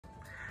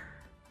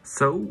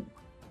So,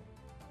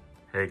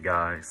 hey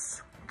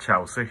guys,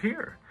 Chauzu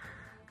here.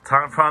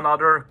 Time for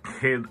another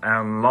Kid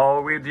and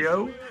Law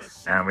video,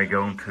 and we're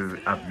going to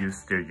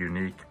abuse their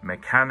unique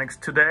mechanics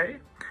today.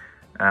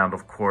 And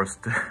of course,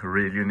 the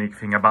real unique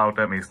thing about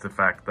them is the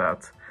fact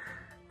that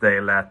they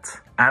let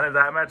any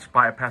damage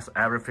bypass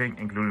everything,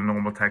 including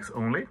normal attacks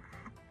only.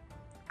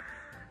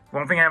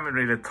 One thing I haven't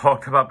really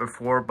talked about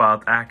before,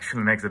 but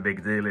actually makes a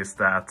big deal, is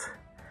that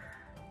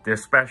their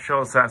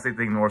special says it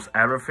ignores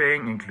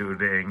everything,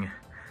 including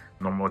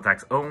normal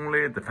attacks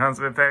only,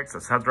 defensive effects,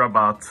 etc.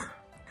 But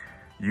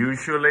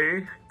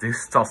usually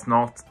this does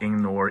not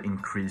ignore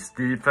increased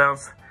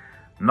defense.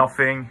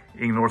 Nothing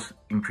ignores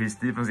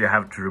increased defense. You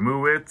have to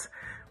remove it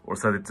or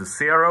set it to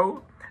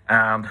 0.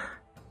 And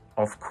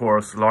of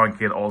course, Law and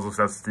Kid also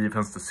sets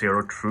defense to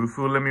 0 through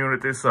full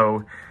immunity.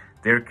 So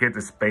their kit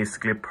is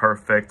basically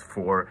perfect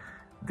for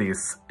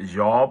this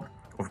job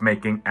of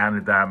making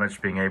any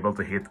damage, being able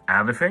to hit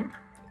anything.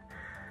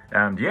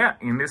 And yeah,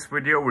 in this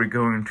video we're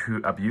going to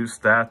abuse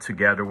that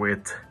together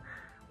with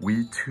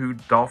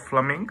V2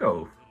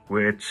 Doflamingo,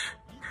 which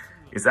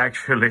is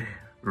actually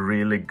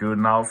really good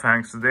now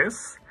thanks to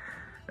this.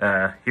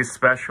 His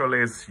special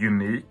is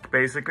unique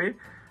basically.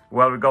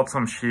 Well, we got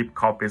some cheap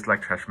copies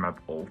like Trash Map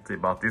Ulti,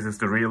 but this is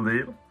the real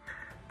deal.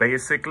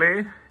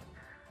 Basically,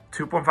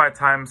 2.5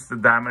 times the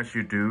damage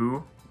you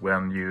do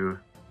when you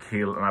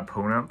kill an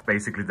opponent,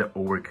 basically the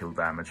overkill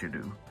damage you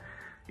do,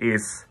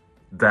 is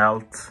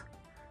dealt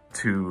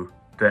to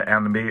the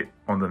enemy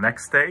on the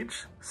next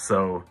stage.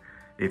 So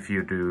if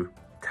you do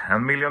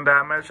 10 million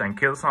damage and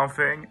kill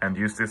something and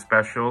use this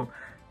special,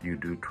 you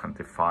do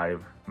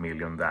 25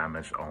 million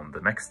damage on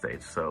the next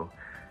stage. So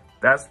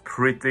that's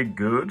pretty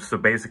good. So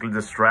basically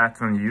the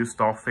strat when you use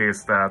stuff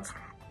is that,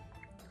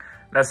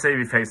 let's say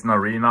we face an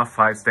arena,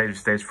 5 stage,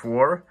 stage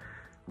 4,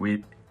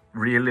 we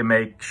really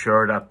make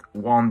sure that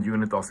one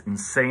unit does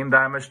insane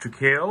damage to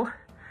kill,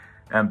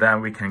 and then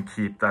we can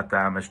keep that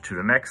damage to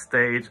the next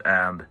stage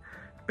and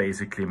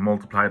basically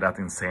multiply that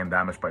insane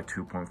damage by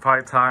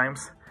 2.5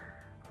 times.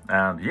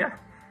 And yeah,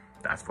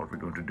 that's what we're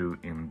going to do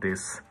in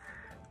this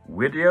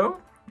video.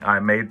 I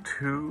made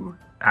 2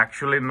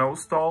 actually no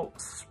stall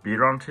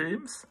speedrun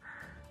teams.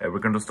 We're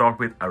going to start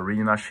with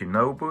Arena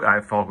Shinobu.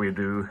 I thought we'd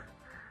do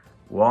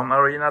one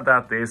arena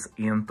that is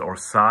int or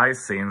psi,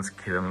 since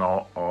Kid and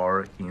Law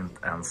are int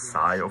and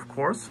psi of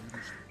course,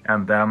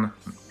 and then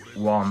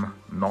one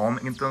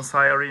non-int and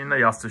psi arena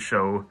just to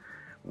show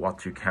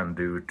what you can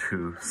do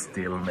to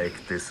still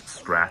make this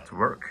strat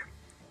work.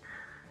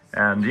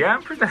 And yeah,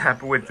 I'm pretty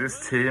happy with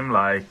this team.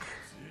 Like,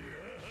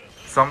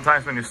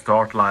 sometimes when you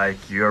start,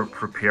 like, you're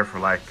prepared for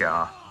like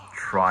a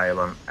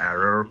trial and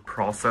error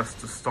process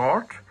to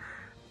start,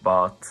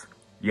 but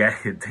yeah,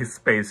 this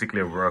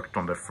basically worked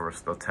on the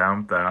first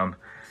attempt, and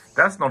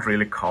that's not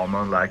really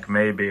common. Like,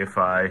 maybe if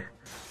I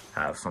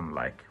have some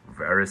like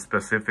very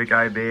specific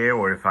idea,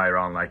 or if I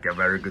run like a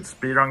very good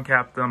speedrun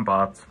captain,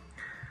 but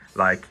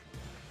like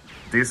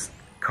this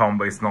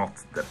combo is not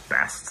the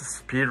best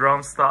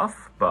speedrun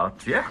stuff,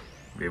 but yeah,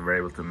 we were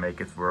able to make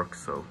it work,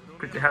 so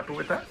pretty happy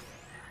with that.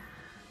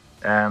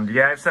 And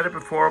yeah, I've said it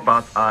before,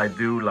 but I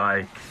do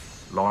like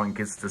Law and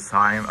Kid's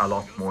design a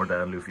lot more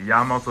than Luffy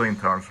Yamato in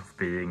terms of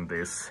being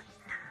this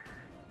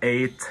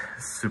 8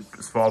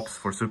 swaps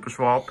for super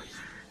swap,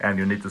 and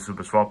you need to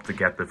super swap to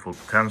get the full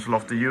potential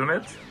of the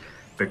unit,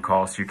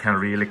 because you can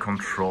really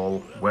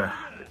control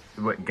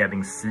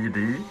getting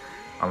CD,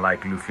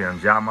 unlike Luffy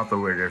and Yamato,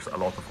 where there's a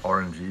lot of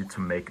RNG to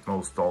make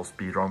most all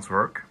speedruns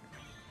work.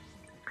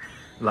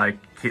 Like,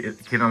 Kid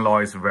and Law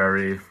is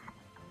very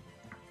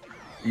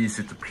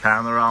easy to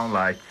plan around.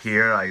 Like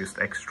here, I used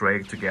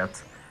X-Drake to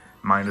get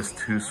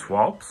 -2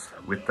 swaps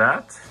with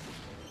that.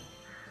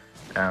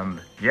 And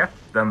yeah,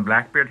 then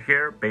Blackbeard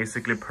here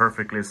basically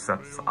perfectly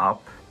sets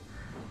up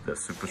the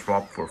super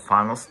swap for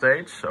final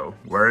stage, so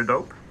very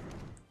dope.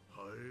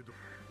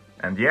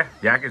 And yeah,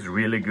 Yak is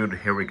really good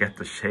here. We get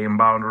the chain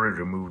boundary,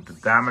 remove the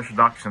damage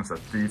reduction, set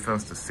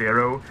defense to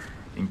 0,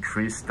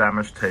 increase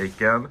damage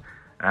taken,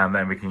 and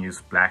then we can use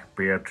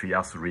Blackbeard to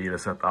just really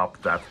set up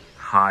that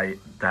high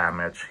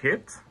damage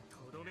hit.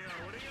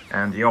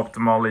 And yeah,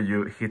 optimally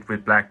you hit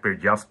with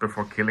Blackbeard just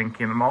before killing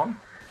Kinemon,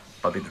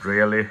 but it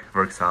really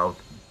works out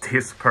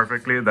this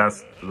perfectly.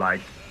 That's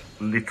like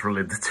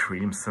literally the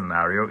dream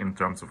scenario in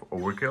terms of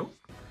overkill.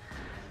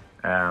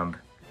 And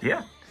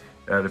yeah,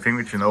 the thing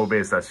with Shinobu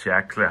is that she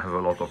actually has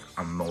a lot of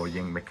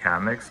annoying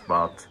mechanics,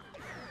 but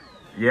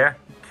yeah,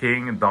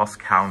 King does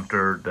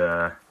counter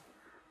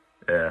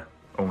the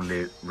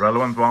only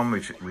relevant one,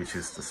 which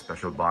is the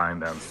special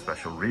bind and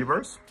special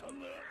reverse.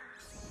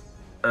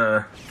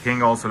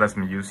 King also lets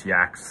me use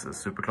Yak's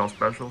superclass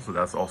special, so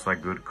that's also a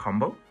good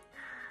combo.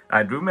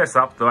 I do mess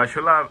up though. I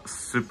should have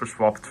super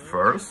swapped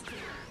first,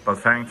 but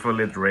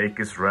thankfully Drake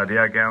is ready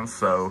again,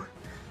 so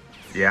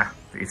yeah,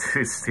 it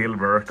still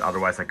worked.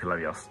 Otherwise I could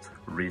have just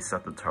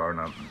reset the turn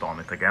and done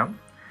it again.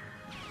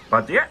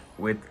 But yeah,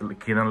 with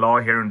Kid and Law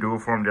here in duo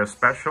form, their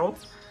special,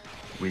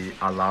 we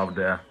allow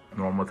the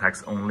normal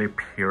attacks only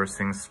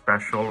piercing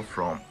special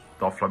from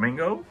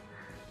Doflamingo,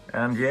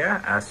 And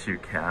yeah, as you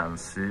can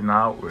see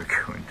now, we're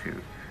going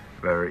to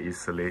very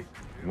easily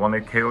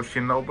 1-hit KO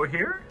Shinobu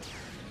here.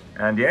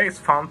 And yeah, it's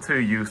fun to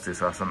use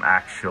this as an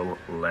actual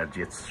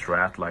legit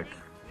strat, like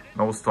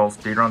no stall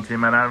speedrun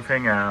team and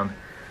everything. And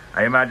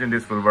I imagine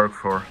this will work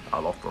for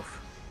a lot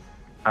of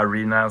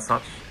arena and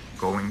such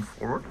going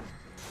forward.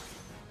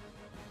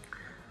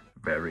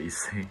 Very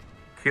easy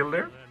kill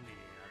there.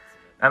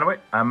 Anyway,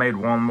 I made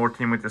one more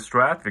team with the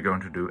strat. We're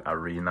going to do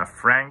Arena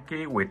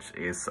Franky, which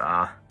is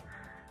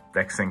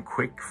Dex and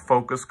quick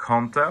focus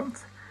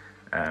content.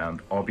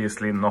 And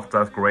obviously not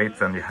that great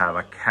when you have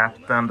a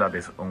captain that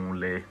is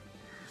only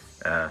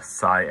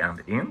Psy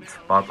and Int.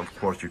 But of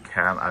course you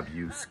can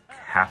abuse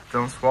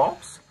captain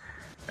swaps.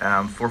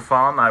 And for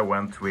fun I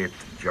went with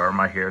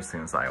Germa here,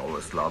 since I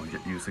always loved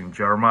using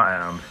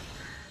Germa.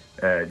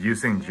 And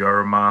using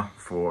Germa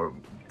for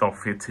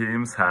Doffy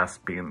teams has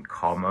been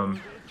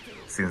common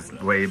since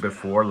way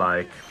before.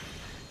 Like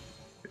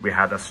we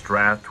had a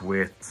strat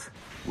with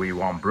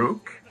V1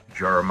 Brook,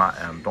 Germa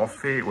and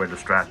Doffy, where the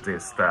strat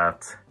is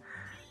that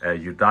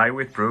you die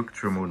with Brook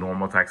to remove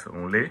normal attacks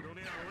only,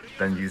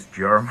 then use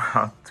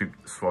Germa to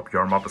swap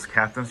Germa up as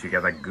captains. You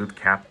get a good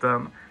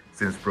captain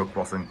since Brook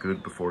wasn't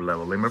good before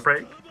level limit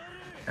break,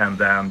 and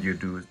then you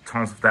do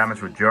tons of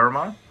damage with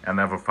Germa, and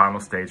then for final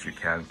stage you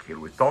can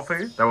kill with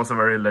Doffy. That was a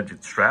very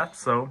legit strat,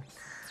 so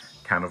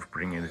kind of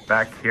bringing it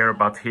back here.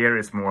 But here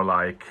is more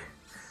like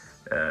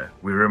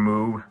we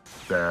remove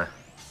the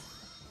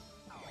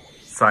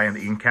Psy and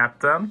Int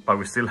captain, but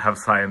we still have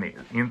Psy and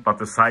Int, but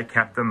the Psy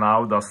captain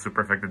now does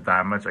super effective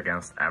damage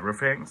against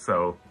everything.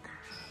 So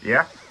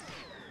yeah,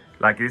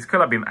 like this could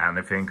have been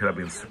anything, could have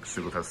been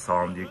super fast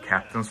Sandy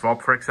captain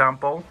swap, for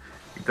example.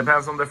 It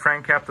depends on the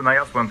Frank captain. I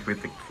just went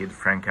with the Kid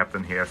Frank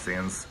captain here,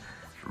 since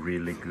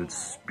really good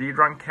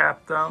speedrun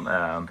captain,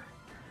 and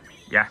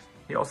yeah,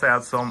 he also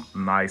had some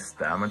nice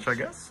damage, I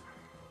guess,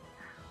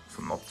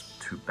 so not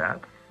too bad.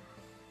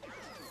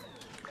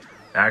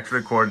 I actually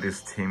recorded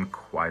this team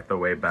quite a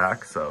way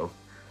back, so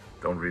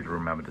don't really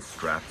remember the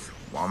strats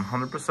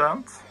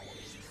 100%.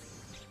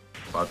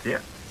 But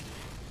yeah,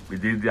 we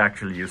did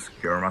actually use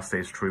Germa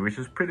stage 3, which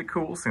is pretty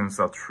cool since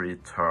a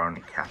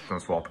 3-turn captain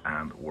swap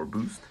and or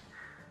boost.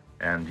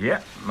 And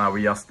yeah, now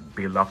we just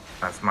build up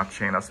as much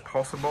chain as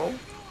possible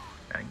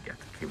and get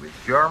the kill with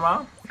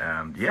Germa.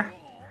 And yeah,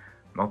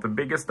 not the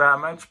biggest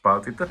damage,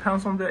 but it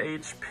depends on the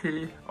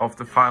HP of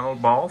the final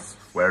boss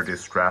where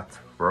this strat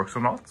works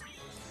or not.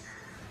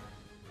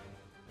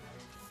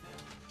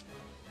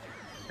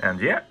 And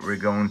yeah, we're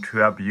going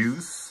to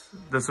abuse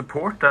the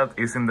support that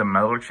is in the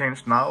Metal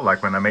Exchange now.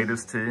 Like when I made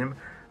this team,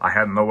 I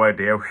had no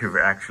idea we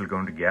were actually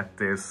going to get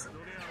this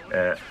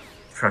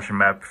treasure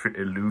map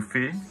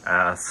Luffy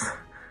as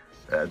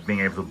being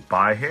able to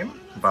buy him.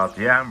 But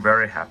yeah, I'm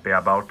very happy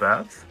about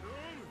that.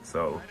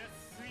 So,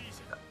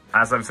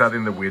 as I've said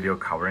in the video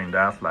covering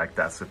that, like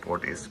that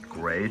support is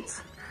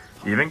great.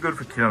 Even good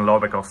for killing Law,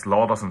 because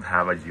Law doesn't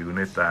have a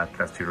unit that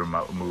lets you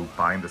remove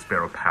buying the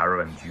Spear of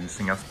Paro and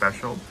using a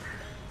special.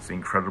 It's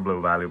incredibly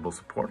valuable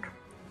support.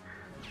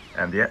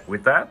 And yeah,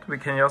 with that we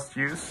can just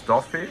use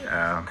Doffy,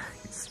 and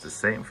it's the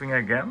same thing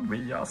again.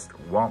 We just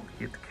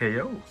 1-hit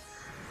KO.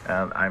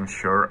 And I'm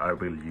sure I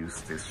will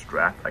use this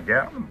strat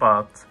again,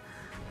 but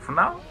for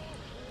now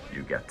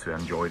you get to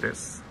enjoy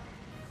this.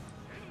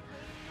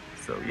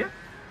 So yeah,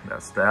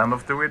 that's the end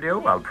of the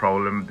video. I'll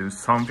probably do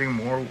something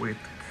more with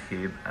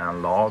Kid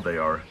and Law. They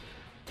are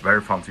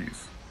very fun to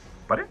use.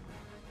 But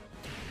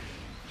yeah,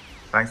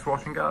 thanks for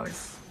watching,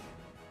 guys.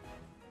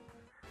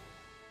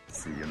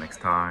 See you next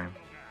time.